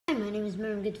my name is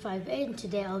Maryam, grade 5A, and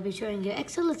today I'll be showing you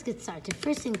Excel. Let's get started.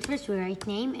 First thing first, we write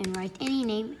name and write any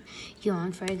name you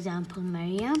want. For example,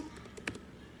 Maryam,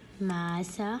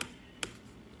 Masa,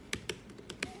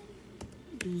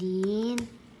 Lean,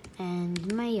 and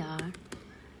Mayar.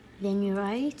 Then you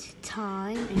write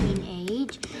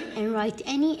age, and write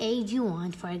any age you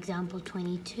want. For example,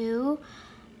 22,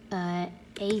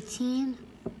 18,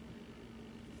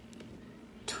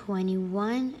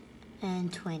 21,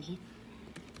 and 20.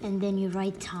 And then you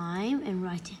write time and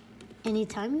write any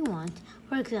time you want.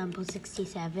 For example,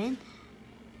 67,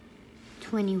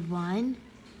 21,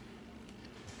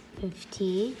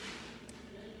 50,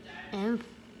 and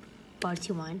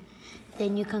 41.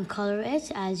 Then you can color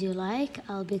it as you like.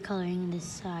 I'll be coloring this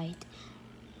side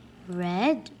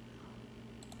red,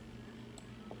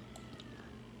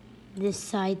 this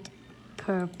side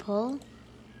purple,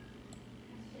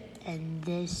 and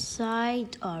this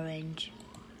side orange.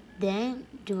 Then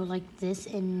do like this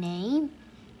in name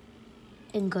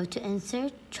and go to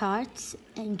insert charts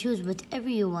and choose whatever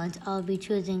you want. I'll be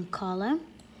choosing column.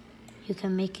 You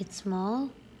can make it small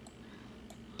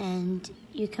and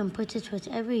you can put it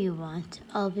whatever you want.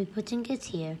 I'll be putting it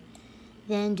here.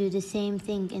 Then do the same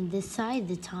thing in this side,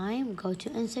 the time. Go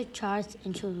to insert charts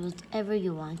and choose whatever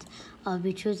you want. I'll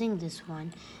be choosing this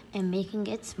one and making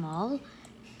it small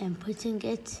and putting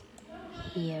it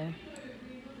here.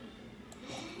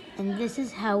 And this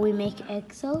is how we make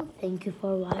Excel. Thank you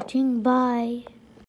for watching. Bye.